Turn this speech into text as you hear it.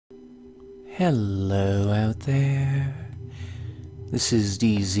Hello out there. This is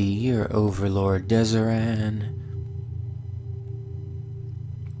DZ, your Overlord Dezeran.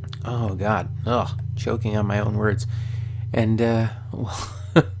 Oh god, choking on my own words. And,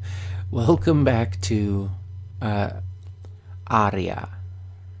 welcome back to, ARAYA.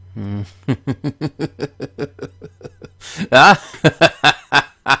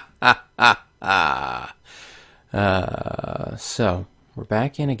 So, we're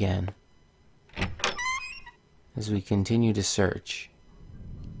back in again. As we continue to search.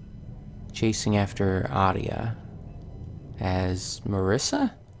 Chasing after ARAYA. As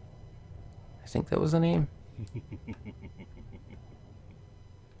Marissa? I think that was the name.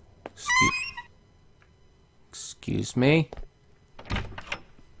 Excuse me?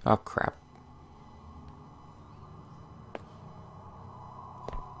 Oh, crap.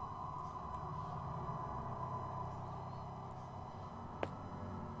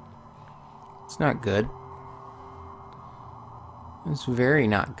 It's not good. It's very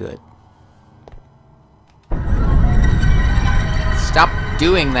not good. Stop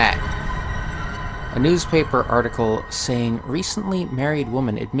doing that! A newspaper article saying recently married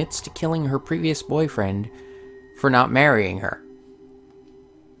woman admits to killing her previous boyfriend for not marrying her.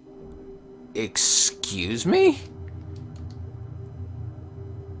 Excuse me?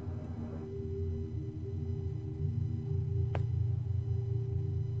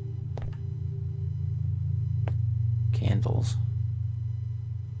 Candles.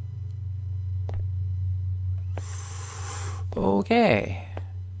 Okay.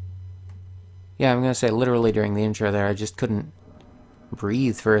 Yeah, I'm gonna say literally during the intro there, I just couldn't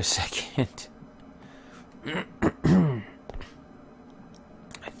breathe for a second. I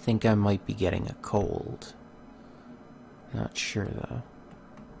think I might be getting a cold. Not sure though.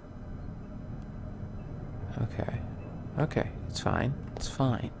 Okay. Okay, it's fine. It's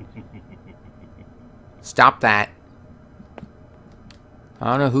fine. Stop that.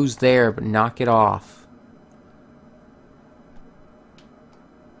 I don't know who's there, but knock it off.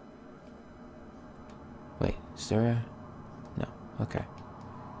 Wait, is there a... No, okay.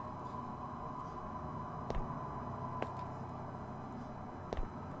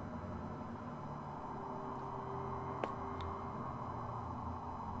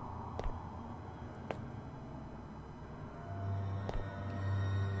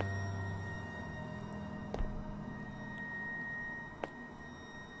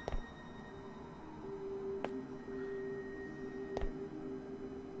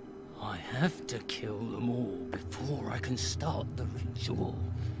 I have to kill them all before I can start the ritual.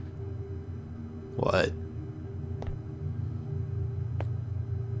 What?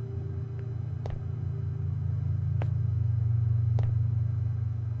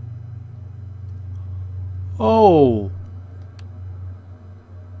 Oh!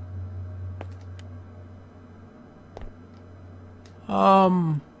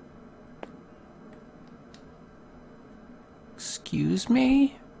 Excuse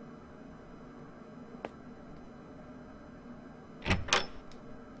me?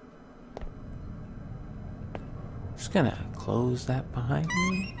 Just gonna close that behind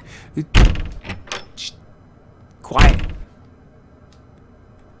me. Shh. Quiet.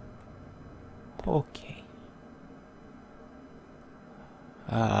 Okay.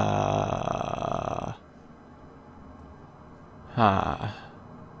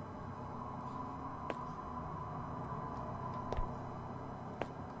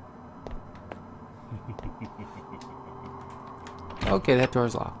 Okay, that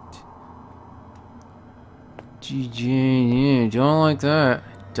door's locked. GG, don't like that.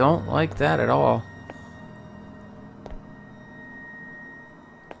 Don't like that at all.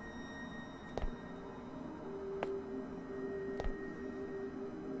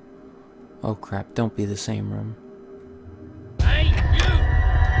 Oh crap, don't be the same room. Hey, you!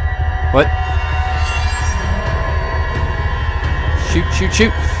 What? Shoot, shoot,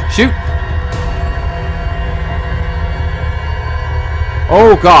 shoot, shoot!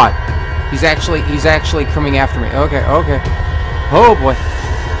 Oh god! He's actually coming after me. Okay, okay. Oh boy.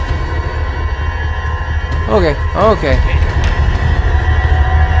 Okay, okay.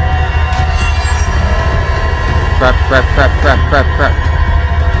 Crap, crap, crap, crap, crap, crap.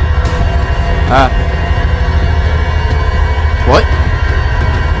 What?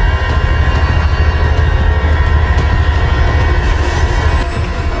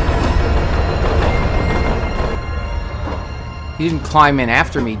 He didn't climb in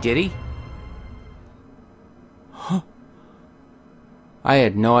after me, did he? Huh. I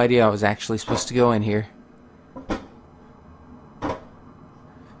had no idea I was actually supposed to go in here.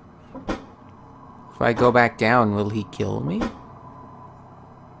 If I go back down, will he kill me?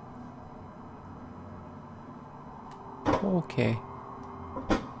 Okay.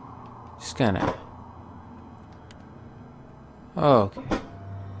 Just gonna... Okay.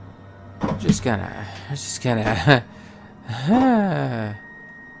 Just gonna...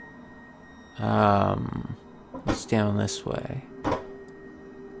 What's down this way?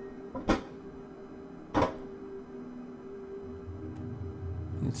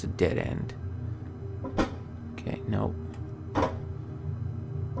 It's a dead end. Okay, nope.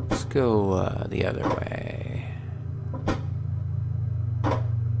 Let's go the other way.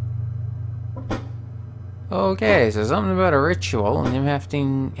 Okay, so something about a ritual and him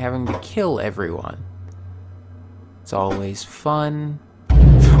having to kill everyone. It's always fun.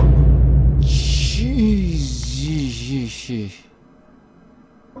 Jeez.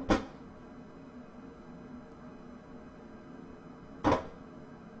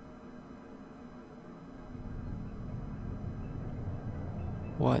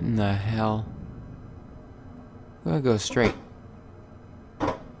 What in the hell? I'm gonna go straight.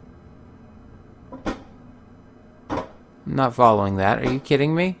 I'm not following that. Are you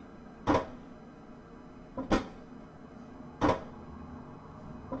kidding me?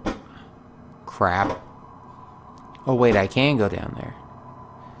 Crap. Oh wait, I can go down there.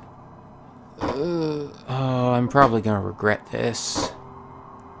 Oh, I'm probably gonna regret this.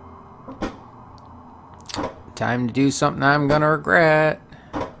 Time to do something I'm gonna regret.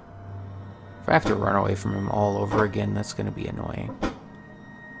 If I have to run away from him all over again, that's gonna be annoying.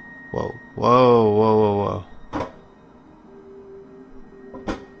 Whoa, whoa, whoa, whoa, whoa.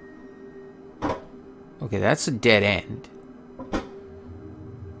 Okay, that's a dead end.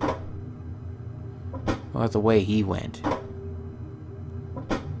 Well, the way he went.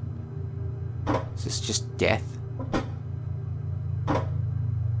 Is this just death?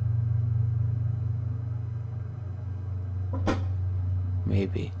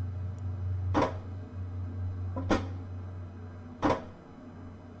 Maybe.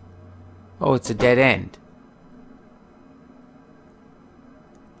 Oh, it's a dead end.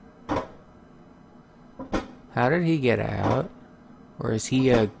 How did he get out? Or is he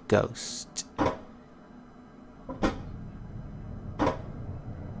a ghost?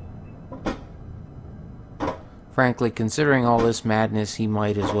 Frankly, considering all this madness, he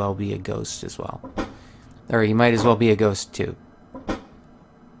might as well be a ghost as well. Or he might as well be a ghost too.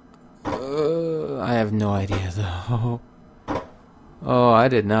 I have no idea though. Oh, I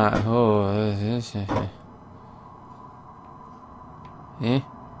did not. Oh, eh?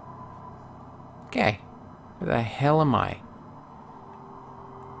 Okay. Where the hell am I?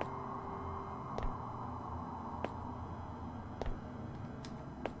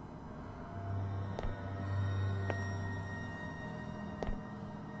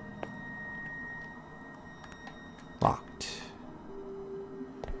 Locked.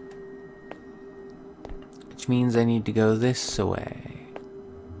 Which means I need to go this way.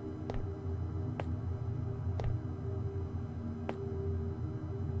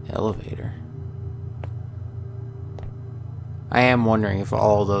 Elevator. I am wondering if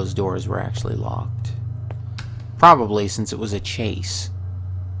all those doors were actually locked. Probably, since it was a chase.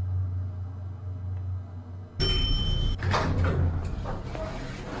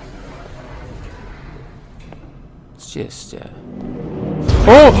 It's just,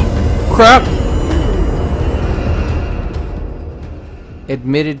 Oh! Crap!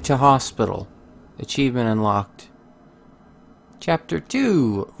 Admitted to hospital. Achievement unlocked. Chapter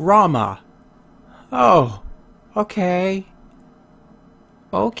 2, Rama. Oh, okay.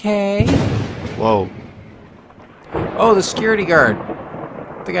 Okay. Whoa. Oh, the security guard.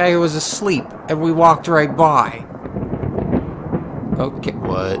 The guy who was asleep, and we walked right by. Okay,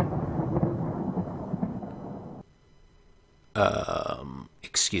 what?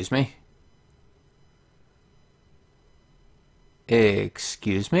 Excuse me?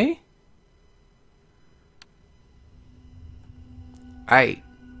 Excuse me?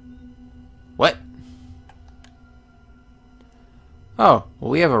 What? Oh,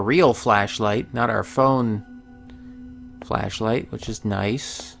 well, we have a real flashlight, not our phone flashlight, which is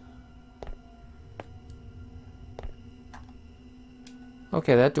nice.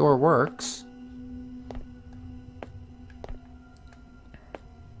 Okay, that door works.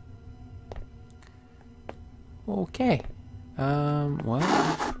 Okay. What?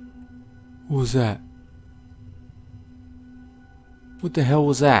 What was that? What the hell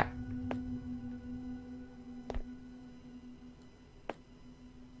was that?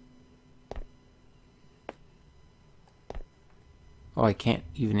 Oh, I can't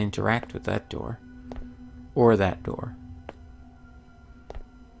even interact with that door. Or that door.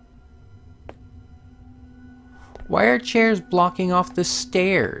 Why are chairs blocking off the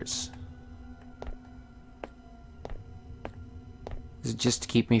stairs? Is it just to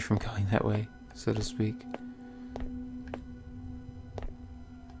keep me from going that way, so to speak?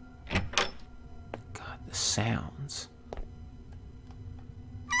 God, the sounds.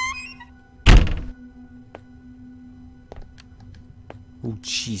 Oh,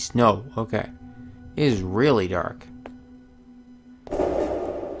 jeez, no. Okay. It is really dark.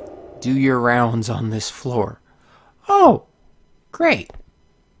 Do your rounds on this floor. Oh, great.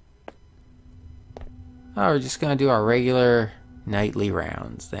 Oh, we're just gonna do our regular nightly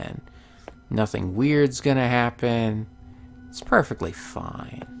rounds then. Nothing weird's gonna happen. It's perfectly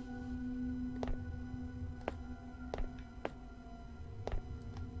fine.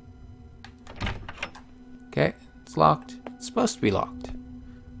 Okay, it's locked. It's supposed to be locked.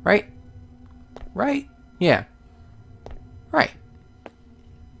 Right? Right? Yeah. Right.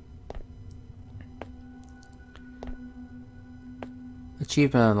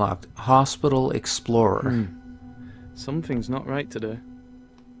 Achievement unlocked. Hospital Explorer. Something's not right today.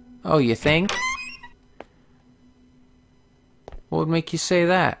 Oh, you think? What would make you say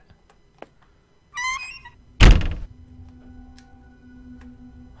that?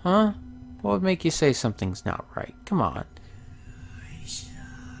 Huh? What would make you say something's not right? Come on.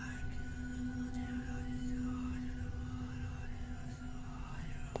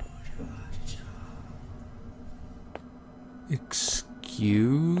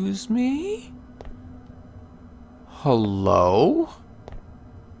 Excuse me? Hello?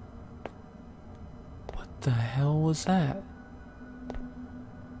 What the hell was that?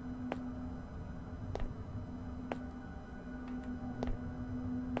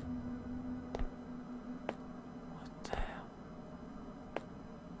 What the hell?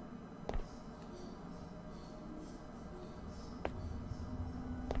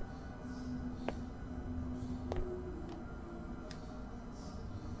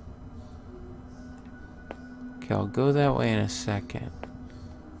 Okay, I'll go that way in a second.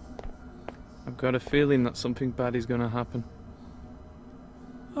 I've got a feeling that something bad is gonna happen.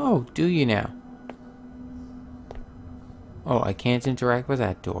 Oh, do you now? Oh, I can't interact with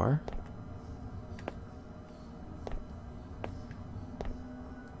that door.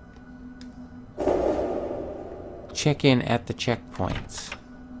 Check in at the checkpoints.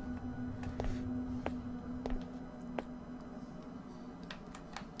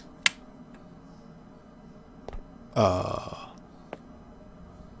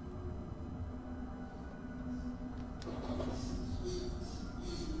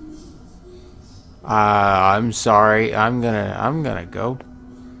 I'm sorry. I'm gonna go.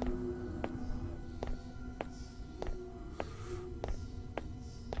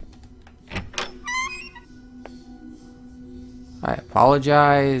 I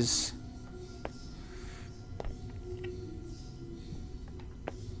apologize.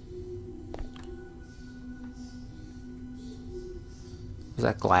 Was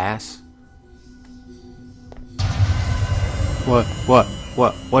that glass?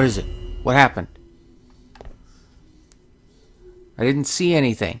 What is it? What happened? I didn't see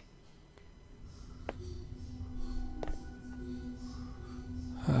anything.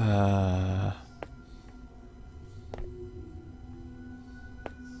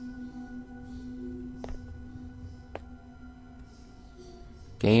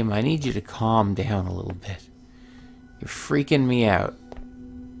 Game, I need you to calm down a little bit. You're freaking me out.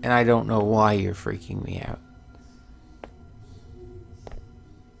 And I don't know why you're freaking me out.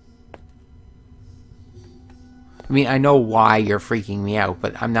 I mean, I know why you're freaking me out,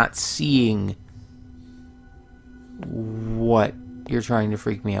 but I'm not seeing what you're trying to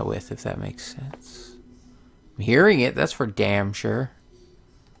freak me out with, if that makes sense. I'm hearing it, that's for damn sure.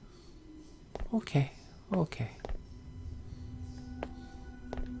 Okay, okay.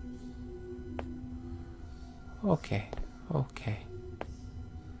 Okay, okay.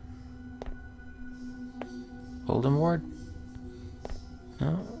 Golden ward?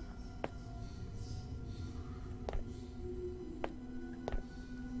 No.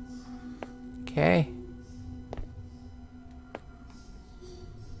 Okay.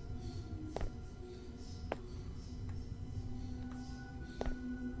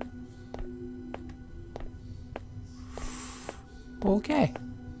 Okay.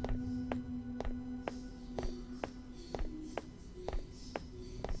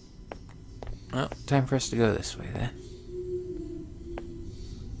 Well, time for us to go this way then.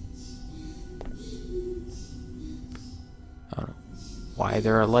 I don't know why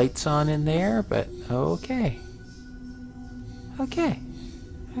there are lights on in there, but okay. Okay.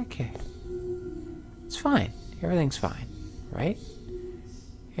 Okay. It's fine. Everything's fine, right?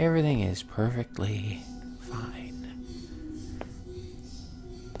 Everything is perfectly fine.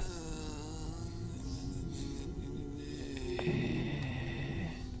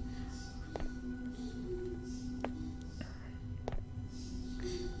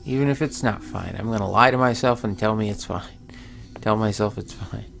 Even if it's not fine, I'm gonna lie to myself and tell me it's fine. Tell myself it's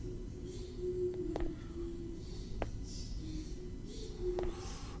fine.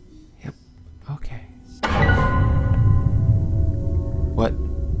 Yep. Okay. What?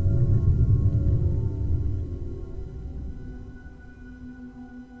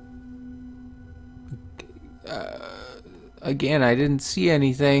 Again, I didn't see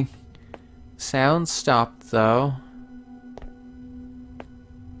anything. Sound stopped, though.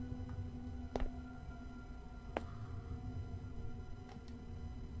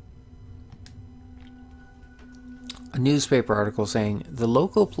 A newspaper article saying the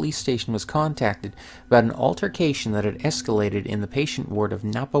local police station was contacted about an altercation that had escalated in the patient ward of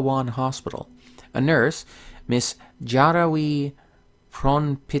Napawan Hospital. A nurse, Miss Jarawi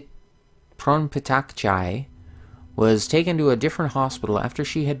Pronpitakchai, was taken to a different hospital after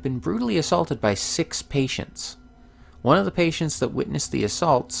she had been brutally assaulted by 6 patients. One of the patients that witnessed the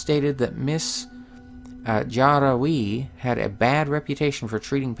assault stated that Miss Jarawi had a bad reputation for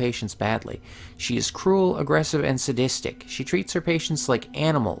treating patients badly. She is cruel, aggressive, and sadistic. She treats her patients like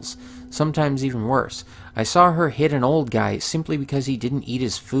animals, sometimes even worse. I saw her hit an old guy simply because he didn't eat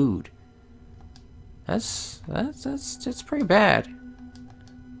his food. That's pretty bad.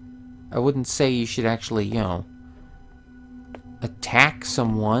 I wouldn't say you should actually, you know, attack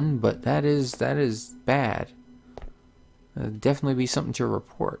someone, but that is bad. That'd definitely be something to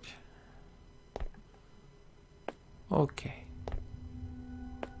report. Okay.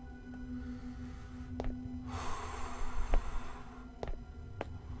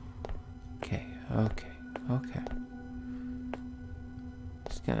 Okay.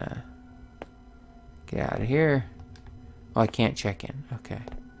 Just gonna get out of here. Oh, I can't check in. Okay.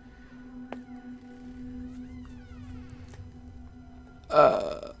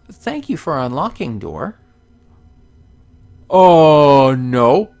 Thank you for unlocking door. Oh,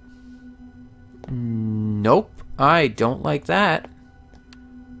 no. Nope. I don't like that.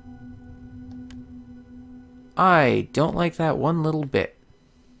 I don't like that one little bit.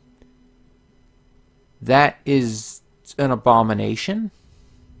 That is an abomination.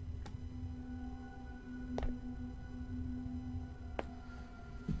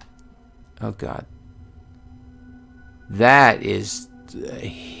 Oh, God. That is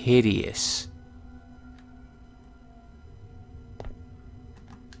hideous.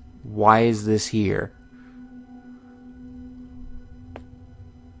 Why is this here?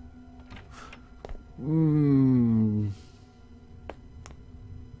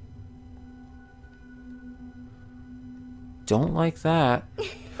 Don't like that.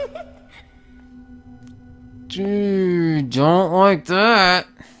 Dude, don't like that.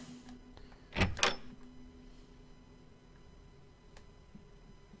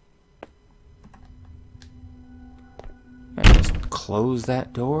 Just close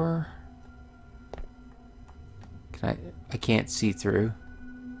that door. I can't see through.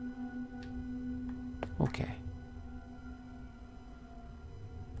 Okay.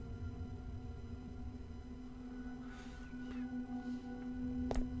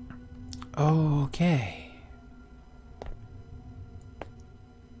 Okay.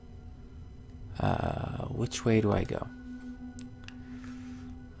 Which way do I go?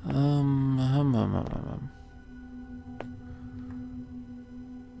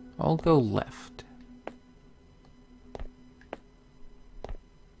 I'll go left.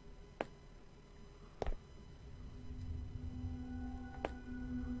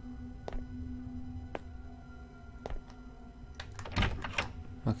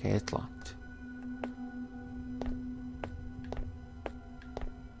 Okay, it's locked.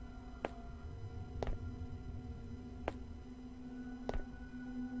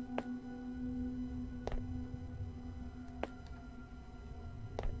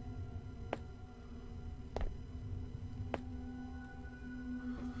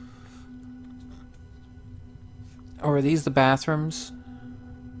 Oh, are these the bathrooms?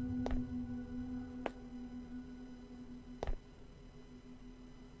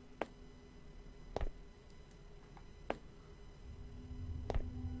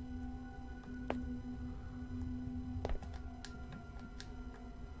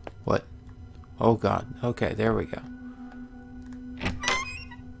 What? Oh, God. Okay, there we go.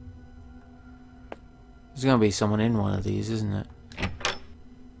 There's gonna be someone in one of these, isn't it?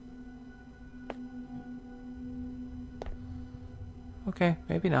 Okay,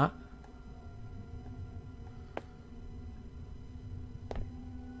 maybe not.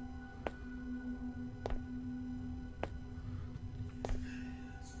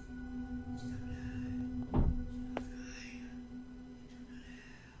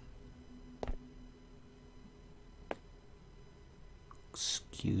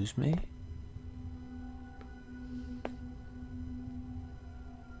 Excuse me?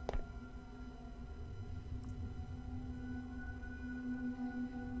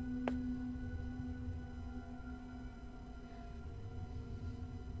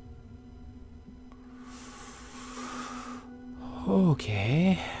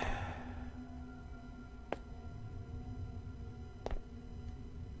 Okay.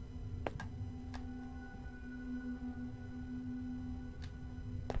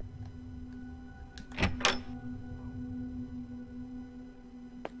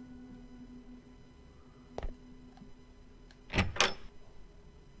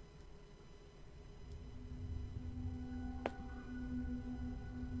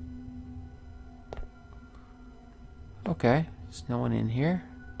 Okay, there's no one in here.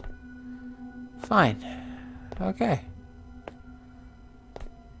 Fine. Okay.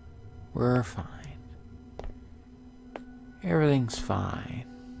 We're fine. Everything's fine.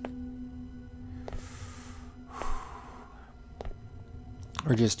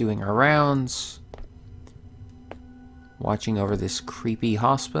 We're just doing our rounds. Watching over this creepy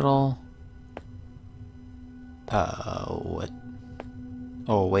hospital. What?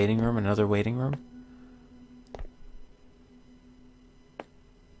 Oh, a waiting room? Another waiting room?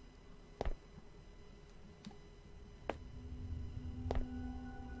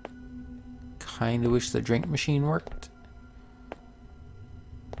 Kinda wish the drink machine worked.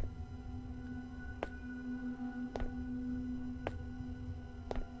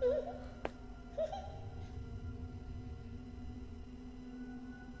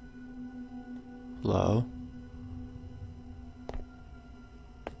 Hello?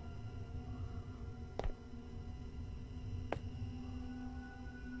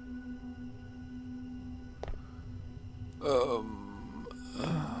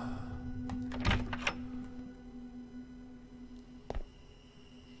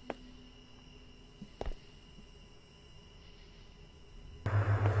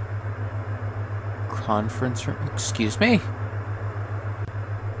 Conference room? Excuse me?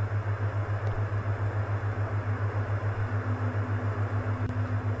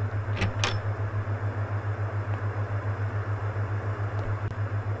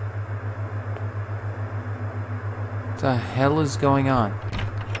 What the hell is going on?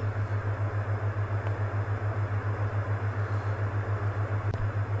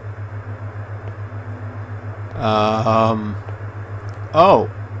 Oh.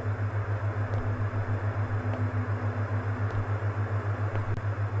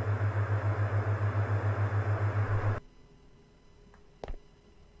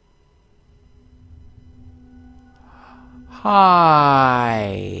 Hi.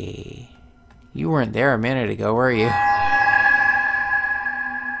 You weren't there a minute ago, were you?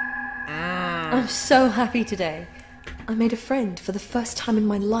 I'm so happy today. I made a friend for the first time in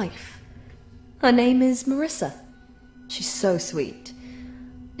my life. Her name is Marissa. She's so sweet.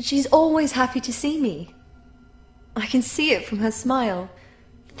 She's always happy to see me. I can see it from her smile.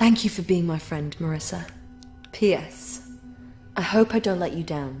 Thank you for being my friend, Marissa. P.S. I hope I don't let you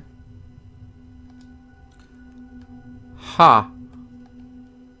down. Ha.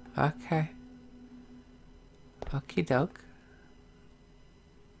 Okay. Okie doke.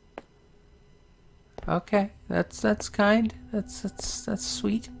 Okay, that's kind. That's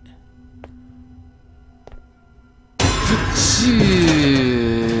sweet.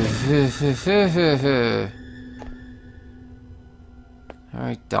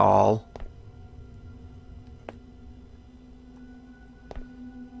 Alright, doll.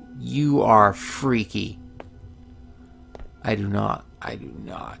 You are freaky. I do not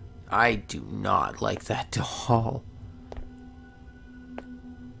like that doll.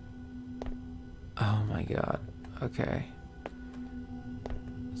 Oh my god. Okay.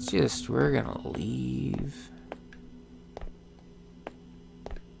 We're gonna leave.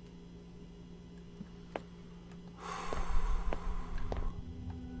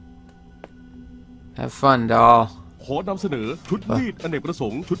 Have fun, doll. ขอนำเสนอชุดมีดอเนกประส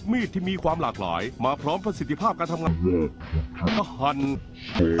งค์ชุดมีดที่มีความหลากหลายมาพร้อมประสิทธิภาพการทำงานก็หั่น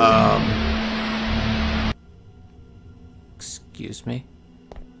Excuse me?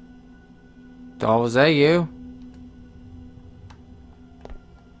 Doll, was that you?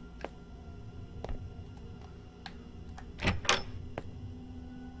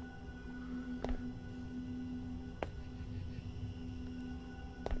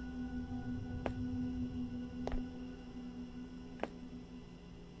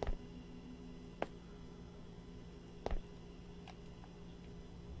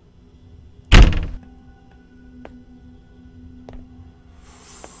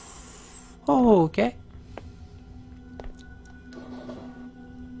 Oh, okay.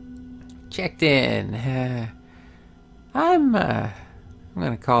 checked in. I'm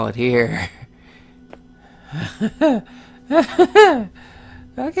gonna call it here.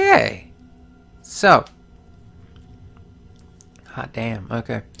 Okay. So. Hot damn.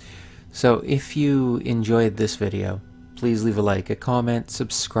 Okay. So if you enjoyed this video, please leave a like, a comment,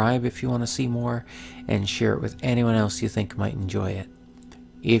 subscribe if you want to see more, and share it with anyone else you think might enjoy it.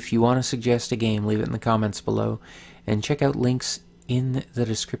 If you want to suggest a game, leave it in the comments below, and check out links in the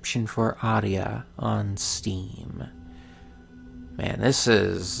description for ARAYA on Steam. Man, this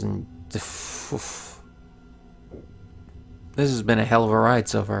has been a hell of a ride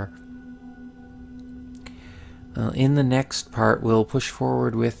so far. In the next part, we'll push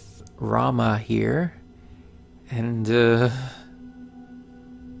forward with Rama here, and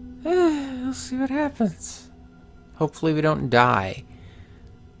we'll see what happens. Hopefully we don't die.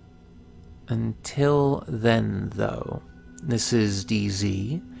 Until then, though, this is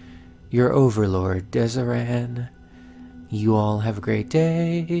DZ, your overlord, Dezaran. You all have a great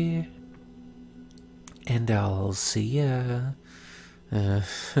day, and I'll see ya.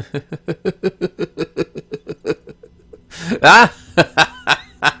 Ah!